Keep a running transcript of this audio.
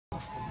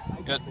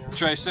Got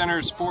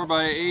Tri-Center's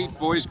 4x8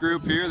 boys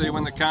group here. They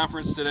win the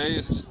conference today.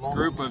 It's a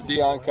group of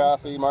Dion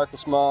Coffey,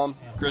 Marcus Mom,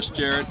 Chris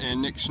Jarrett,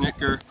 and Nick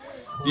Schnicker.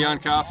 Dion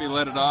Coffey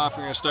led it off.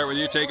 We're going to start with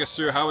you. Take us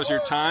through how was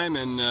your time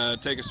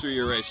and take us through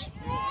your race.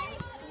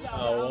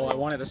 Well, I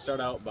wanted to start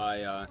out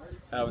by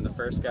having the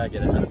first guy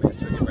get ahead of me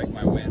so we could break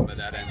my win, but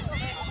that didn't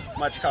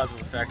much cause of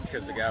effect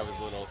because the guy was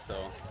little, so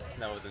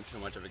that wasn't too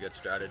much of a good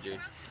strategy.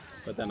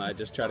 But then I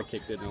just tried to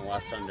kick it in the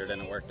last 100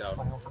 and it worked out.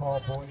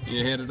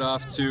 You handed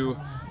off to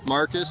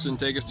Marcus and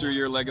take us through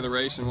your leg of the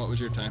race, and what was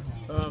your time?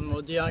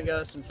 Well, Dion got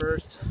us in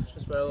first,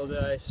 just by a little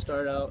bit. I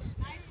start out,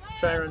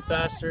 try to run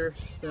faster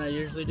than I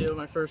usually do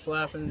my first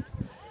lap and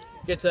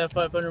get to that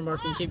 500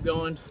 mark and keep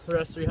going. The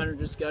rest 300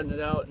 just gotten it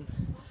out, and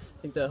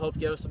I think that helped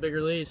give us a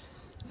bigger lead.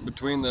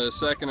 Between the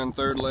second and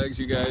third legs,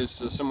 you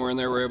guys somewhere in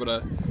there were able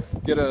to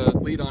get a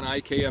lead on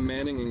IKM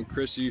Manning, and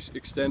Chris, you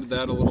extended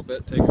that a little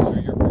bit. Take us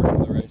through your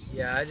portion of the race.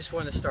 Yeah, I just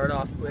wanted to start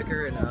off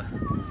quicker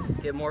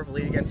and get more of a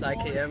lead against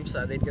IKM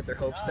so they'd get their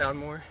hopes down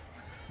more.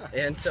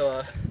 And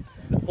so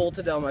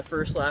bolted down my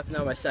first lap,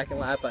 now my second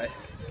lap, my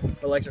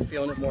legs are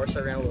feeling it more, so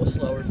I ran a little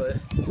slower, but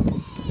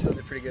still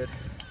did pretty good.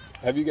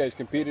 Have you guys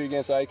competed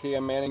against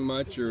IKM Manning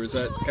much, or is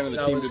that kind of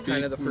the team to beat? That was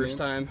kind of the first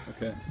time.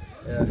 Okay.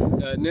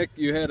 Yeah. Nick,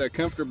 you had a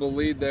comfortable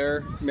lead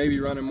there, maybe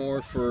running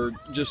more for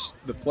just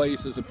the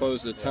place as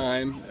opposed to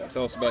time.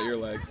 Tell us about your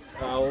leg.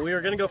 Well, we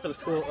were going to go for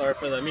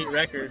the meet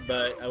record,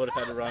 but I would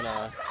have had to run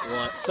a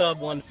sub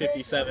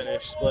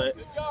 157-ish split.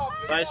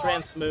 So I just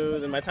ran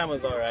smooth, and my time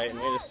was all right, and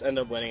we just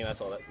ended up winning, and that's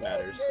all that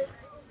matters. So.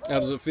 How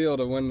does it feel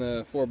to win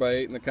the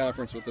 4x8 in the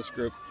conference with this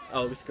group?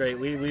 Oh, it was great.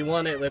 We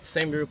won it with the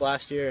same group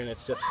last year, and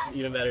it's just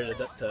even better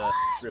to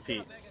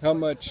repeat. How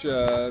much,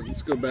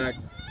 let's go back,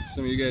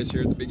 some of you guys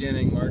here at the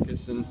beginning,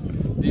 Marcus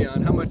and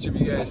Dion, how much have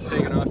you guys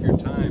taken off your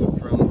time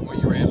from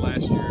what you ran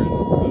last year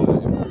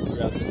and improved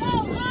throughout this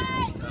season?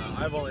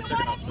 I've only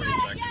taken off 30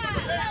 seconds,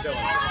 but it's still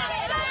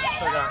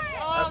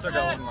I still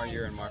got one more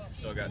year, and Marcus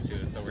still got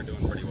 2, so we're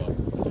doing pretty well.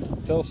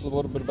 Tell us a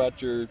little bit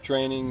about your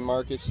training,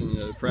 Marcus,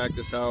 and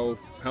practice, how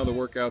the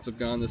workouts have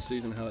gone this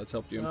season, how that's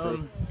helped you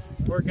improve.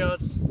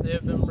 Workouts, they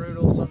have been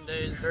brutal some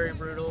days, very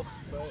brutal,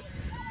 but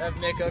have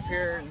Nick up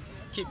here and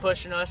keep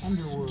pushing us,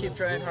 keep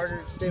trying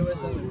harder to stay with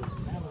him,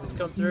 and let's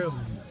come through.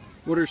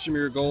 What are some of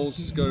your goals?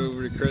 Let's go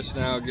over to Chris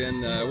now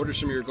again. What are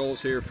some of your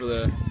goals here for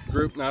the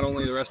group, not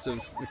only the rest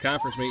of the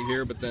conference meet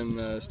here, but then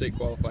the state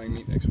qualifying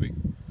meet next week?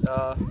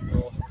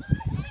 We'll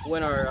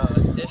win our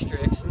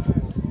districts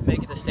and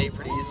make it to state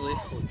pretty easily.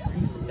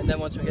 And then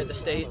once we get to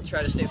state,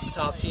 try to stay with the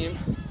top team,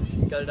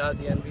 gut it out at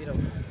the end, beat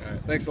them. All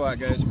right, thanks a lot,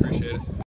 guys. Appreciate it.